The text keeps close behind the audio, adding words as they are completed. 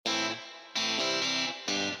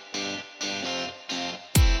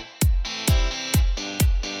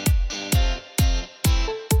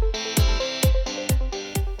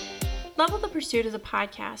Pursuit is a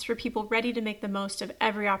podcast for people ready to make the most of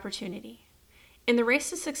every opportunity. In the race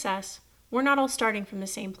to success, we're not all starting from the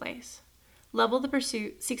same place. Level the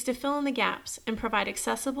Pursuit seeks to fill in the gaps and provide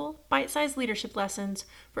accessible, bite-sized leadership lessons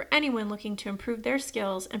for anyone looking to improve their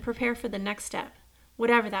skills and prepare for the next step,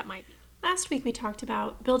 whatever that might be. Last week we talked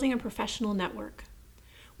about building a professional network.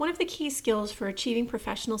 One of the key skills for achieving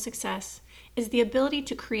professional success is the ability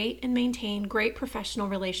to create and maintain great professional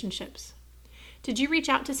relationships. Did you reach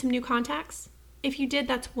out to some new contacts? If you did,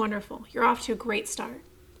 that's wonderful. You're off to a great start.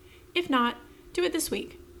 If not, do it this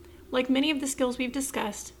week. Like many of the skills we've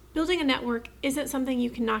discussed, building a network isn't something you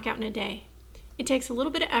can knock out in a day. It takes a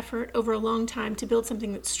little bit of effort over a long time to build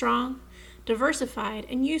something that's strong, diversified,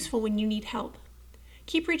 and useful when you need help.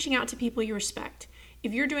 Keep reaching out to people you respect.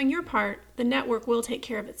 If you're doing your part, the network will take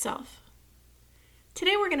care of itself.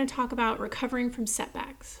 Today we're going to talk about recovering from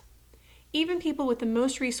setbacks. Even people with the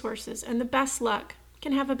most resources and the best luck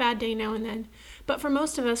can have a bad day now and then, but for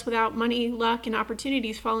most of us without money, luck, and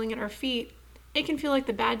opportunities falling at our feet, it can feel like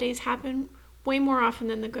the bad days happen way more often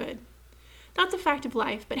than the good. That's a fact of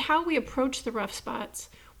life, but how we approach the rough spots,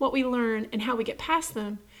 what we learn, and how we get past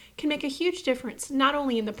them can make a huge difference not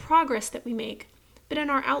only in the progress that we make, but in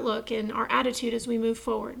our outlook and our attitude as we move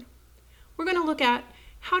forward. We're going to look at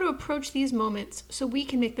how to approach these moments so we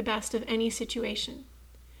can make the best of any situation.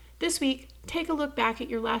 This week, take a look back at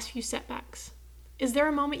your last few setbacks. Is there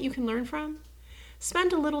a moment you can learn from?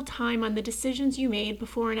 Spend a little time on the decisions you made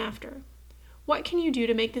before and after. What can you do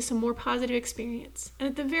to make this a more positive experience? And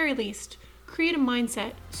at the very least, create a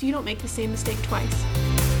mindset so you don't make the same mistake twice.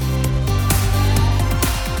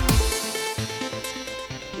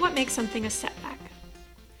 What makes something a setback?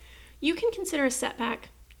 You can consider a setback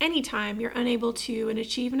anytime you're unable to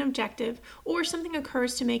achieve an objective or something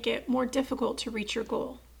occurs to make it more difficult to reach your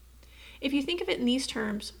goal. If you think of it in these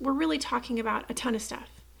terms, we're really talking about a ton of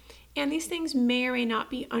stuff. And these things may or may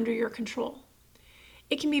not be under your control.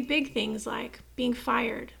 It can be big things like being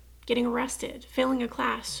fired, getting arrested, failing a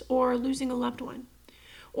class, or losing a loved one.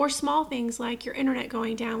 Or small things like your internet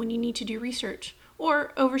going down when you need to do research,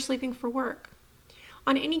 or oversleeping for work.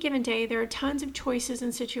 On any given day, there are tons of choices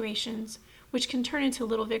and situations which can turn into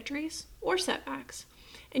little victories or setbacks,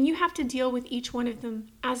 and you have to deal with each one of them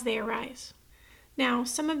as they arise. Now,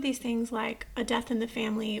 some of these things like a death in the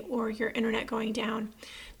family or your internet going down,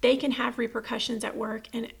 they can have repercussions at work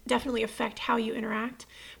and definitely affect how you interact,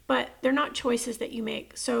 but they're not choices that you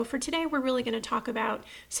make. So for today, we're really going to talk about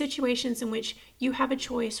situations in which you have a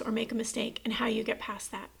choice or make a mistake and how you get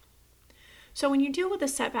past that. So when you deal with a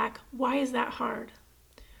setback, why is that hard?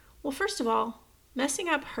 Well, first of all, messing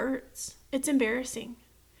up hurts. It's embarrassing.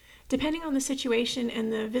 Depending on the situation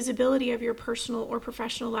and the visibility of your personal or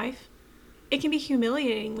professional life, it can be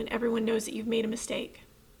humiliating when everyone knows that you've made a mistake.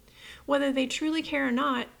 Whether they truly care or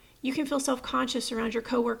not, you can feel self-conscious around your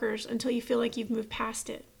coworkers until you feel like you've moved past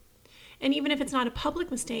it. And even if it's not a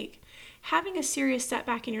public mistake, having a serious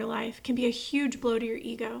setback in your life can be a huge blow to your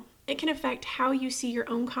ego. It can affect how you see your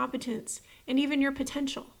own competence and even your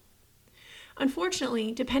potential.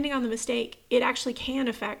 Unfortunately, depending on the mistake, it actually can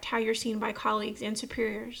affect how you're seen by colleagues and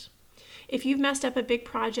superiors. If you've messed up a big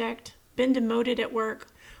project, been demoted at work,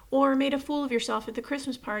 or made a fool of yourself at the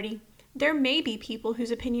Christmas party, there may be people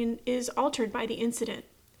whose opinion is altered by the incident.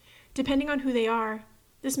 Depending on who they are,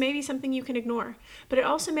 this may be something you can ignore, but it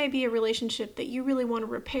also may be a relationship that you really want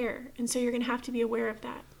to repair, and so you're going to have to be aware of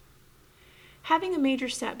that. Having a major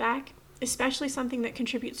setback, especially something that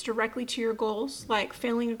contributes directly to your goals, like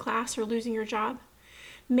failing a class or losing your job,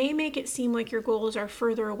 may make it seem like your goals are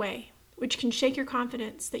further away, which can shake your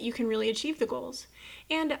confidence that you can really achieve the goals.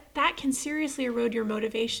 And that can seriously erode your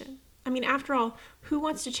motivation. I mean, after all, who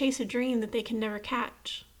wants to chase a dream that they can never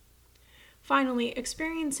catch? Finally,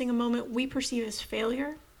 experiencing a moment we perceive as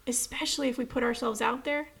failure, especially if we put ourselves out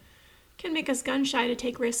there, can make us gun-shy to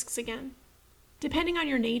take risks again. Depending on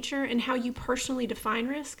your nature and how you personally define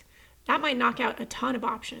risk, that might knock out a ton of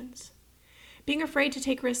options. Being afraid to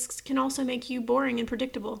take risks can also make you boring and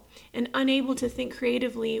predictable and unable to think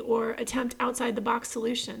creatively or attempt outside-the-box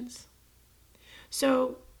solutions.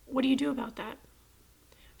 So, what do you do about that?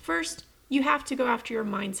 First, you have to go after your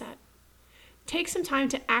mindset. Take some time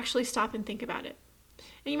to actually stop and think about it.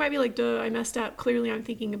 And you might be like, duh, I messed up. Clearly I'm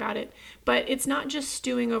thinking about it. But it's not just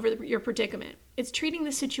stewing over your predicament. It's treating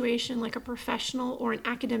the situation like a professional or an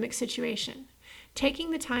academic situation.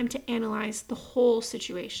 Taking the time to analyze the whole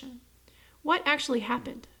situation. What actually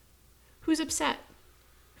happened? Who's upset?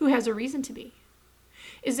 Who has a reason to be?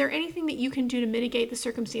 Is there anything that you can do to mitigate the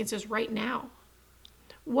circumstances right now?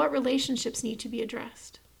 What relationships need to be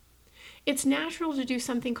addressed? It's natural to do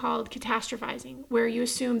something called catastrophizing, where you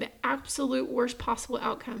assume the absolute worst possible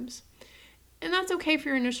outcomes. And that's okay for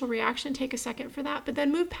your initial reaction. Take a second for that, but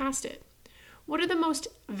then move past it. What are the most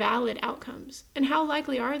valid outcomes, and how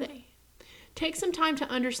likely are they? Take some time to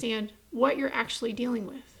understand what you're actually dealing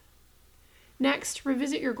with. Next,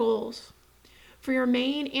 revisit your goals. For your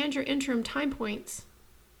main and your interim time points,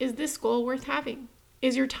 is this goal worth having?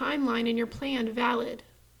 Is your timeline and your plan valid?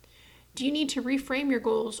 Do you need to reframe your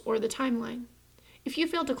goals or the timeline? If you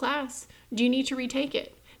failed a class, do you need to retake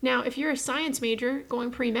it? Now, if you're a science major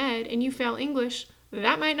going pre-med and you fail English,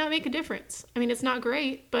 that might not make a difference. I mean, it's not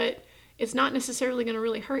great, but it's not necessarily going to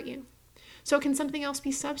really hurt you. So can something else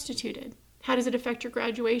be substituted? How does it affect your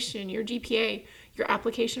graduation, your GPA, your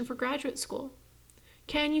application for graduate school?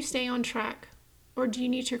 Can you stay on track? Or do you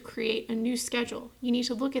need to create a new schedule? You need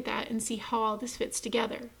to look at that and see how all this fits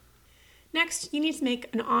together. Next, you need to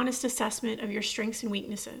make an honest assessment of your strengths and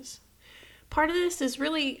weaknesses. Part of this is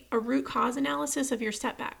really a root cause analysis of your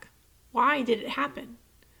setback. Why did it happen?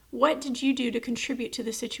 What did you do to contribute to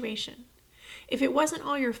the situation? If it wasn't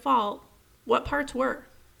all your fault, what parts were?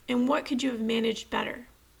 And what could you have managed better?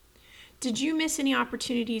 Did you miss any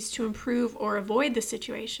opportunities to improve or avoid the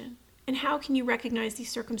situation? And how can you recognize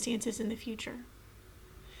these circumstances in the future?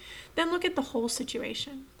 Then look at the whole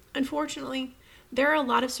situation. Unfortunately, there are a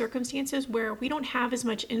lot of circumstances where we don't have as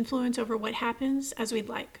much influence over what happens as we'd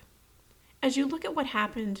like. As you look at what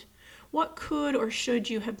happened, what could or should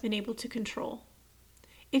you have been able to control?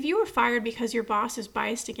 If you were fired because your boss is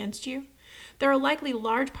biased against you, there are likely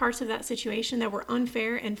large parts of that situation that were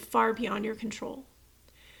unfair and far beyond your control.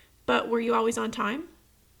 But were you always on time?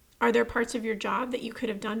 Are there parts of your job that you could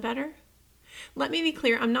have done better? Let me be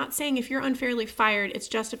clear, I'm not saying if you're unfairly fired, it's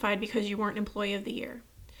justified because you weren't Employee of the Year.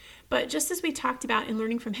 But just as we talked about in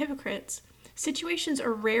Learning from Hypocrites, situations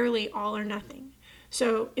are rarely all or nothing.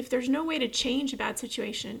 So if there's no way to change a bad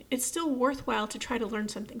situation, it's still worthwhile to try to learn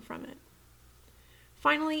something from it.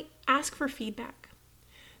 Finally, ask for feedback.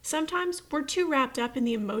 Sometimes we're too wrapped up in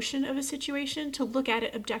the emotion of a situation to look at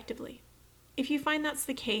it objectively. If you find that's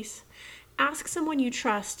the case, ask someone you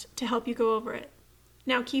trust to help you go over it.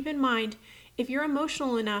 Now keep in mind, if you're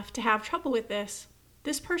emotional enough to have trouble with this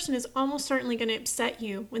person is almost certainly going to upset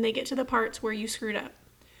you when they get to the parts where you screwed up.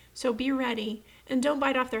 So be ready and don't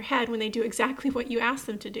bite off their head when they do exactly what you ask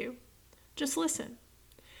them to do. Just listen.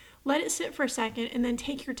 Let it sit for a second and then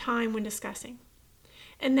take your time when discussing.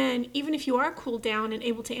 And then, even if you are cooled down and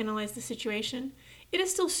able to analyze the situation, it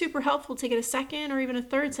is still super helpful to get a second or even a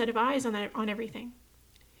third set of eyes on everything.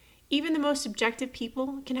 Even the most objective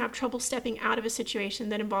people can have trouble stepping out of a situation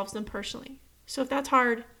that involves them personally. So if that's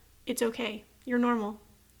hard, it's okay. You're normal.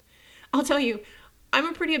 I'll tell you, I'm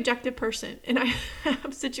a pretty objective person, and I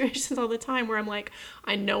have situations all the time where I'm like,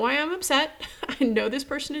 I know I am upset. I know this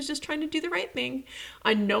person is just trying to do the right thing.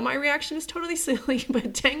 I know my reaction is totally silly,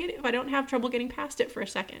 but dang it if I don't have trouble getting past it for a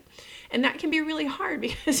second. And that can be really hard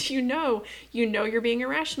because you know you're being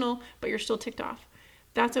irrational, but you're still ticked off.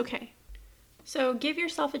 That's okay. So give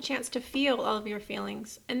yourself a chance to feel all of your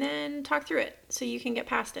feelings and then talk through it so you can get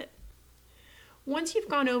past it. Once you've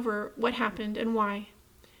gone over what happened and why,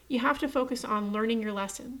 you have to focus on learning your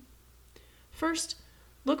lesson. First,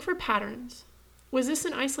 look for patterns. Was this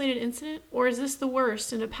an isolated incident, or is this the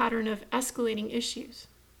worst in a pattern of escalating issues?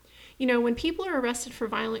 When people are arrested for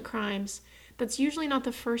violent crimes, that's usually not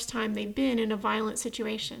the first time they've been in a violent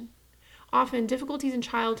situation. Often, difficulties in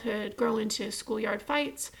childhood grow into schoolyard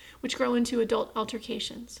fights, which grow into adult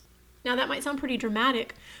altercations. Now, that might sound pretty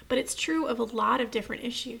dramatic, but it's true of a lot of different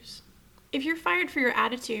issues. If you're fired for your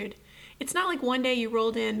attitude, it's not like one day you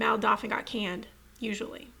rolled in, mouthed off, and got canned,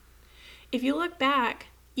 usually. If you look back,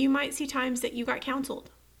 you might see times that you got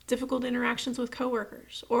counseled, difficult interactions with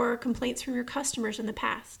coworkers, or complaints from your customers in the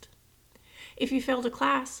past. If you failed a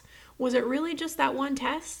class, was it really just that one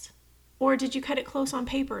test? Or did you cut it close on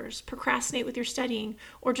papers, procrastinate with your studying,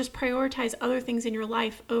 or just prioritize other things in your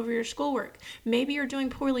life over your schoolwork? Maybe you're doing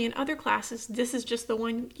poorly in other classes. This is just the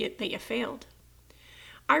one that you failed.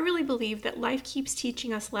 I really believe that life keeps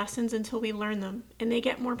teaching us lessons until we learn them, and they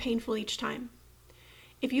get more painful each time.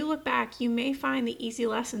 If you look back, you may find the easy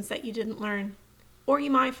lessons that you didn't learn, or you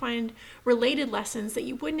might find related lessons that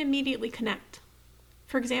you wouldn't immediately connect.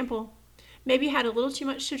 For example, maybe you had a little too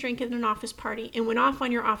much to drink at an office party and went off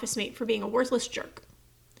on your office mate for being a worthless jerk.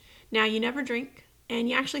 Now you never drink, and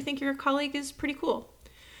you actually think your colleague is pretty cool.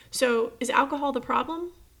 So is alcohol the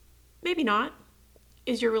problem? Maybe not.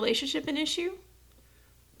 Is your relationship an issue?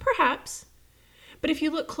 Perhaps. But if you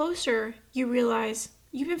look closer, you realize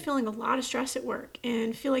you've been feeling a lot of stress at work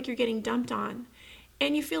and feel like you're getting dumped on.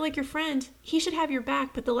 And you feel like your friend, he should have your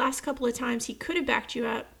back, but the last couple of times he could have backed you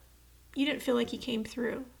up, you didn't feel like he came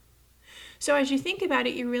through. So as you think about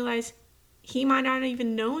it, you realize He might not have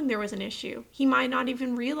even known there was an issue. He might not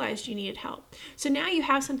even realized you needed help. So now you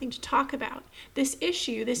have something to talk about. This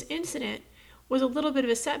issue, this incident, was a little bit of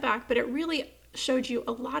a setback, but it really showed you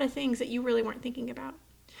a lot of things that you really weren't thinking about.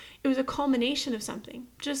 It was a culmination of something,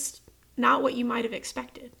 just not what you might have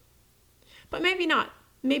expected. But maybe not.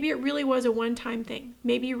 Maybe it really was a one-time thing.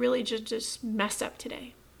 Maybe you really just messed up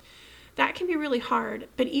today. That can be really hard,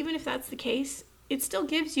 but even if that's the case, it still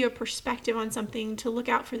gives you a perspective on something to look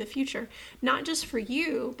out for the future, not just for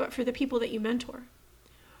you, but for the people that you mentor.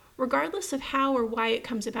 Regardless of how or why it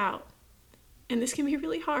comes about, and this can be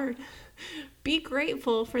really hard, be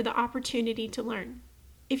grateful for the opportunity to learn.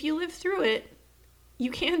 If you live through it,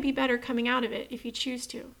 you can be better coming out of it if you choose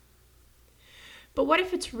to. But what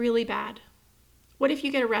if it's really bad? What if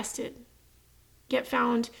you get arrested, get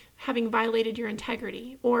found having violated your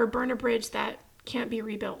integrity, or burn a bridge that can't be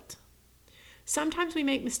rebuilt? Sometimes we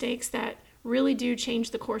make mistakes that really do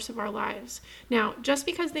change the course of our lives. Now, just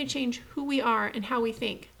because they change who we are and how we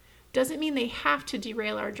think, doesn't mean they have to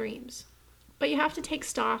derail our dreams. But you have to take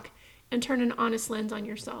stock and turn an honest lens on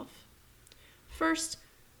yourself. First,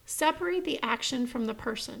 separate the action from the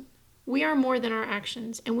person. We are more than our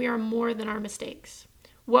actions, and we are more than our mistakes.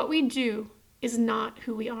 What we do is not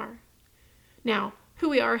who we are. Now, who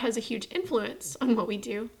we are has a huge influence on what we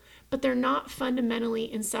do, but they're not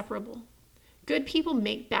fundamentally inseparable. Good people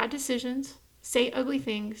make bad decisions, say ugly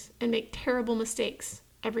things, and make terrible mistakes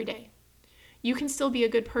every day. You can still be a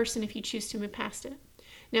good person if you choose to move past it.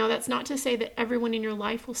 Now, that's not to say that everyone in your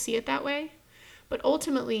life will see it that way, but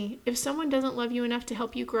ultimately, if someone doesn't love you enough to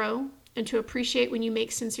help you grow and to appreciate when you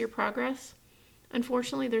make sincere progress,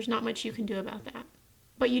 unfortunately, there's not much you can do about that.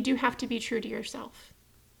 But you do have to be true to yourself.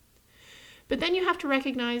 But then you have to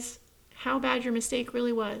recognize how bad your mistake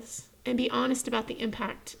really was and be honest about the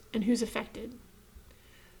impact and who's affected.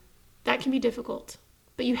 That can be difficult,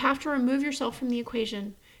 but you have to remove yourself from the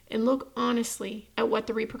equation and look honestly at what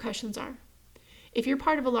the repercussions are. If you're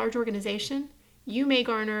part of a large organization, you may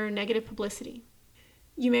garner negative publicity.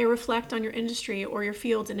 You may reflect on your industry or your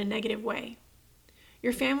field in a negative way.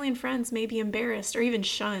 Your family and friends may be embarrassed or even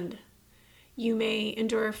shunned. You may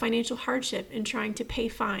endure financial hardship in trying to pay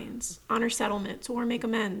fines, honor settlements, or make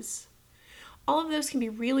amends. All of those can be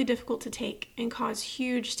really difficult to take and cause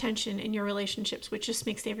huge tension in your relationships, which just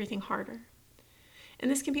makes everything harder.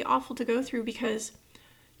 And this can be awful to go through because,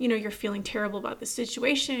 you're feeling terrible about the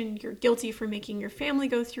situation, you're guilty for making your family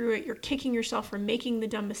go through it, you're kicking yourself for making the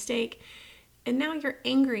dumb mistake, and now you're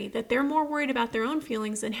angry that they're more worried about their own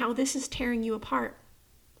feelings than how this is tearing you apart.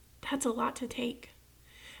 That's a lot to take.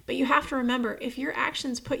 But you have to remember, if your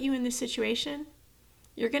actions put you in this situation,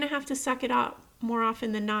 you're going to have to suck it up more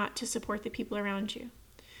often than not to support the people around you.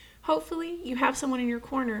 Hopefully, you have someone in your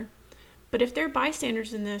corner, but if they're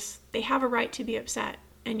bystanders in this, they have a right to be upset,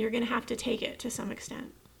 and you're going to have to take it to some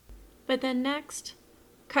extent. But then next,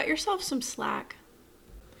 cut yourself some slack.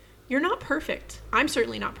 You're not perfect. I'm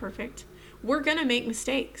certainly not perfect. We're going to make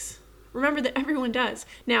mistakes. Remember that everyone does.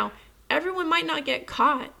 Now, everyone might not get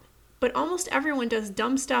caught, but almost everyone does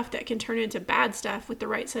dumb stuff that can turn into bad stuff with the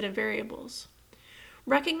right set of variables.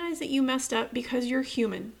 Recognize that you messed up because you're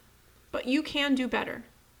human, but you can do better.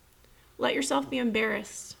 Let yourself be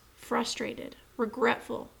embarrassed, frustrated,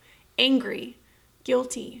 regretful, angry,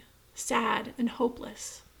 guilty, sad, and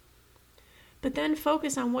hopeless. But then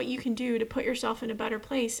focus on what you can do to put yourself in a better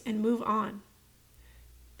place and move on.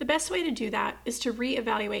 The best way to do that is to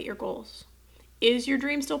reevaluate your goals. Is your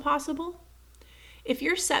dream still possible? If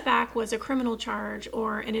your setback was a criminal charge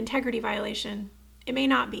or an integrity violation, it may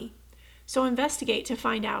not be. So investigate to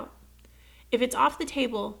find out. If it's off the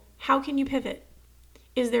table, how can you pivot?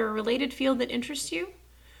 Is there a related field that interests you?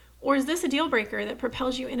 Or is this a deal breaker that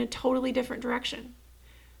propels you in a totally different direction?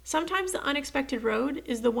 Sometimes the unexpected road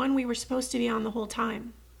is the one we were supposed to be on the whole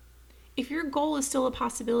time. If your goal is still a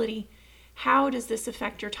possibility, how does this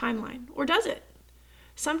affect your timeline? Or does it?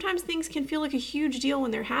 Sometimes things can feel like a huge deal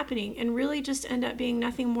when they're happening and really just end up being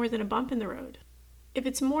nothing more than a bump in the road. If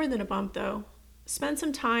it's more than a bump, though, spend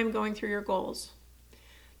some time going through your goals.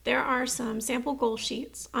 There are some sample goal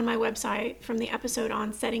sheets on my website from the episode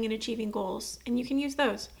on setting and achieving goals, and you can use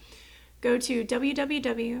those. Go to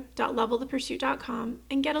www.levelthepursuit.com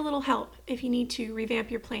and get a little help if you need to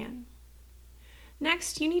revamp your plan.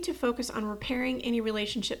 Next, you need to focus on repairing any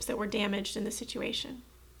relationships that were damaged in the situation.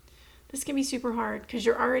 This can be super hard because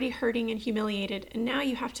you're already hurting and humiliated, and now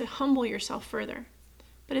you have to humble yourself further.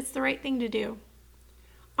 But it's the right thing to do.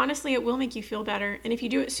 Honestly, it will make you feel better, and if you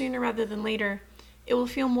do it sooner rather than later, it will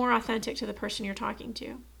feel more authentic to the person you're talking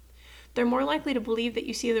to. They're more likely to believe that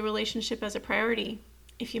you see the relationship as a priority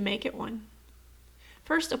if you make it one.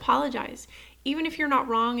 First, apologize, even if you're not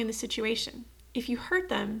wrong in the situation. If you hurt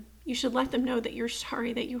them, you should let them know that you're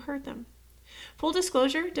sorry that you hurt them. Full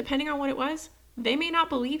disclosure, depending on what it was, they may not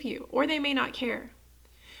believe you or they may not care.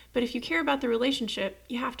 But if you care about the relationship,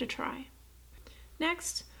 you have to try.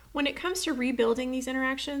 Next, when it comes to rebuilding these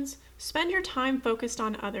interactions, spend your time focused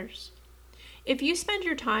on others. If you spend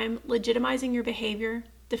your time legitimizing your behavior,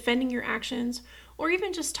 defending your actions, or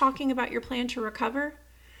even just talking about your plan to recover,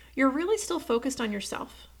 you're really still focused on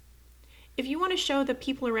yourself. If you want to show the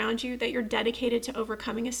people around you that you're dedicated to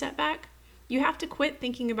overcoming a setback, you have to quit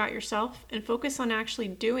thinking about yourself and focus on actually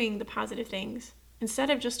doing the positive things instead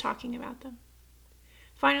of just talking about them.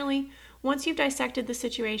 Finally, once you've dissected the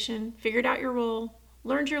situation, figured out your role,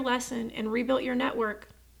 learned your lesson, and rebuilt your network,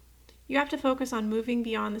 you have to focus on moving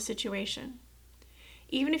beyond the situation.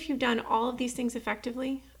 Even if you've done all of these things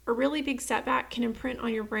effectively, a really big setback can imprint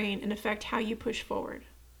on your brain and affect how you push forward.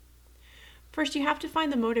 First, you have to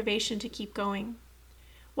find the motivation to keep going.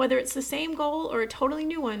 Whether it's the same goal or a totally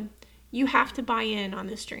new one, you have to buy in on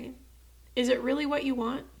this dream. Is it really what you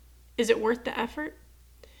want? Is it worth the effort?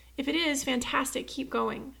 If it is, fantastic, keep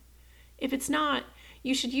going. If it's not,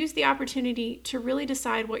 you should use the opportunity to really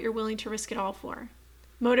decide what you're willing to risk it all for.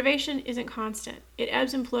 Motivation isn't constant. It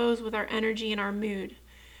ebbs and flows with our energy and our mood.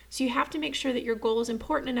 So you have to make sure that your goal is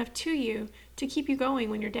important enough to you to keep you going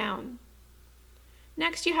when you're down.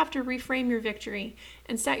 Next, you have to reframe your victory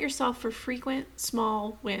and set yourself for frequent,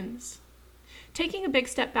 small wins. Taking a big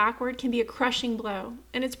step backward can be a crushing blow,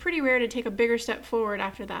 and it's pretty rare to take a bigger step forward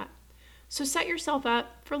after that. So set yourself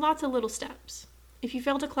up for lots of little steps. If you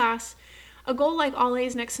failed a class, a goal like all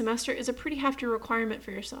A's next semester is a pretty hefty requirement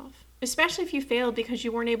for yourself, especially if you failed because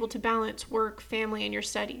you weren't able to balance work, family, and your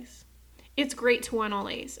studies. It's great to want all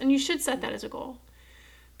A's, and you should set that as a goal.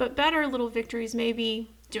 But better little victories may be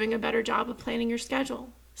doing a better job of planning your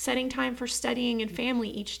schedule, setting time for studying and family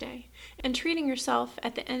each day, and treating yourself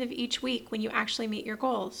at the end of each week when you actually meet your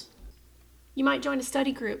goals. You might join a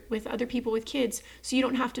study group with other people with kids so you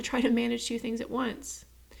don't have to try to manage two things at once.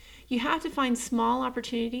 You have to find small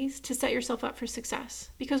opportunities to set yourself up for success,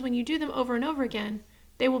 because when you do them over and over again,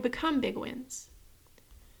 they will become big wins.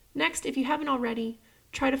 Next, if you haven't already,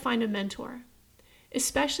 try to find a mentor.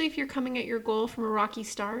 Especially if you're coming at your goal from a rocky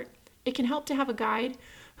start, it can help to have a guide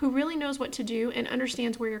who really knows what to do and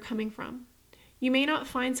understands where you're coming from. You may not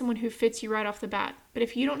find someone who fits you right off the bat, but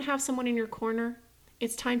if you don't have someone in your corner,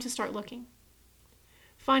 it's time to start looking.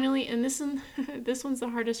 Finally, and this one's the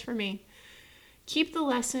hardest for me, keep the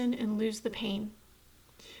lesson and lose the pain.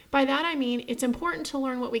 By that I mean it's important to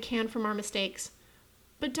learn what we can from our mistakes,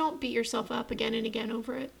 but don't beat yourself up again and again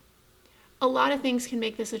over it. A lot of things can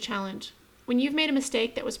make this a challenge. When you've made a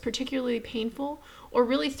mistake that was particularly painful or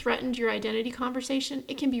really threatened your identity conversation,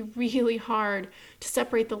 it can be really hard to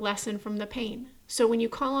separate the lesson from the pain. So when you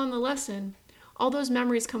call on the lesson, all those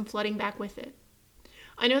memories come flooding back with it.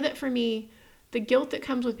 I know that for me, the guilt that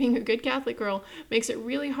comes with being a good Catholic girl makes it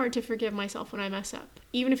really hard to forgive myself when I mess up,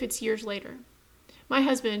 even if it's years later. My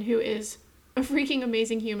husband, who is a freaking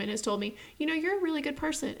amazing human, has told me, you're a really good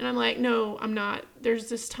person. And I'm like, no, I'm not. There's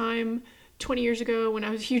this time 20 years ago when I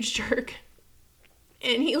was a huge jerk.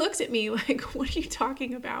 And he looks at me like, what are you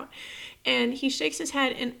talking about? And he shakes his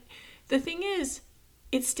head. And the thing is,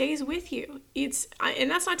 it stays with you. And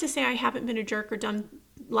that's not to say I haven't been a jerk or done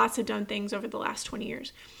lots of dumb things over the last 20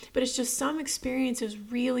 years. But it's just some experiences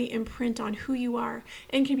really imprint on who you are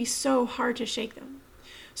and can be so hard to shake them.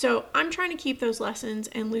 So I'm trying to keep those lessons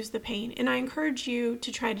and lose the pain. And I encourage you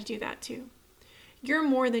to try to do that too. You're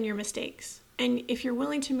more than your mistakes. And if you're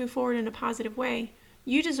willing to move forward in a positive way,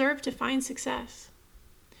 you deserve to find success.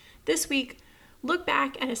 This week, look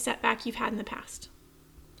back at a setback you've had in the past.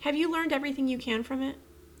 Have you learned everything you can from it?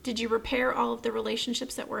 Did you repair all of the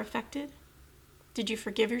relationships that were affected? Did you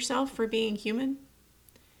forgive yourself for being human?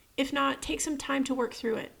 If not, take some time to work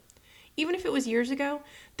through it. Even if it was years ago,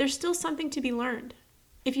 there's still something to be learned.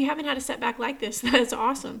 If you haven't had a setback like this, that is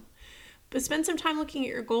awesome. But spend some time looking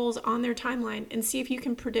at your goals on their timeline and see if you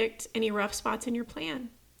can predict any rough spots in your plan.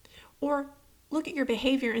 Or look at your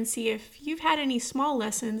behavior and see if you've had any small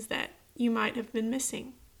lessons that you might have been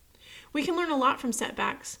missing. We can learn a lot from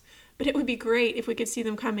setbacks, but it would be great if we could see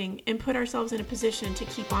them coming and put ourselves in a position to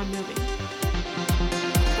keep on moving.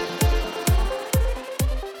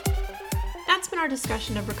 That's been our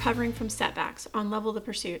discussion of recovering from setbacks on Level the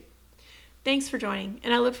Pursuit. Thanks for joining,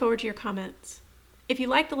 and I look forward to your comments. If you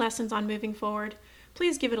like the lessons on moving forward,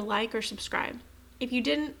 please give it a like or subscribe. If you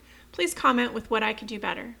didn't, please comment with what I could do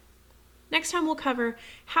better. Next time we'll cover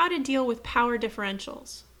how to deal with power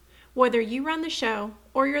differentials. Whether you run the show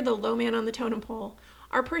or you're the low man on the totem pole,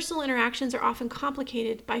 Our personal interactions are often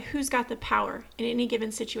complicated by who's got the power in any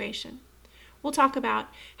given situation. We'll talk about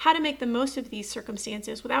how to make the most of these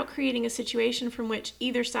circumstances without creating a situation from which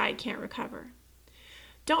either side can't recover.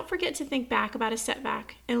 Don't forget to think back about a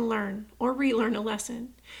setback and learn or relearn a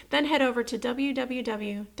lesson. Then head over to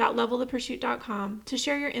www.levelthepursuit.com to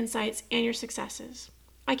share your insights and your successes.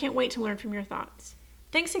 I can't wait to learn from your thoughts.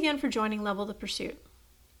 Thanks again for joining Level the Pursuit.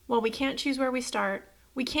 While we can't choose where we start,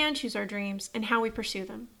 we can choose our dreams and how we pursue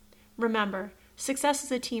them. Remember, success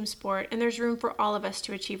is a team sport and there's room for all of us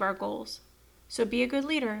to achieve our goals. So be a good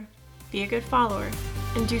leader, be a good follower,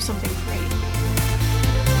 and do something great.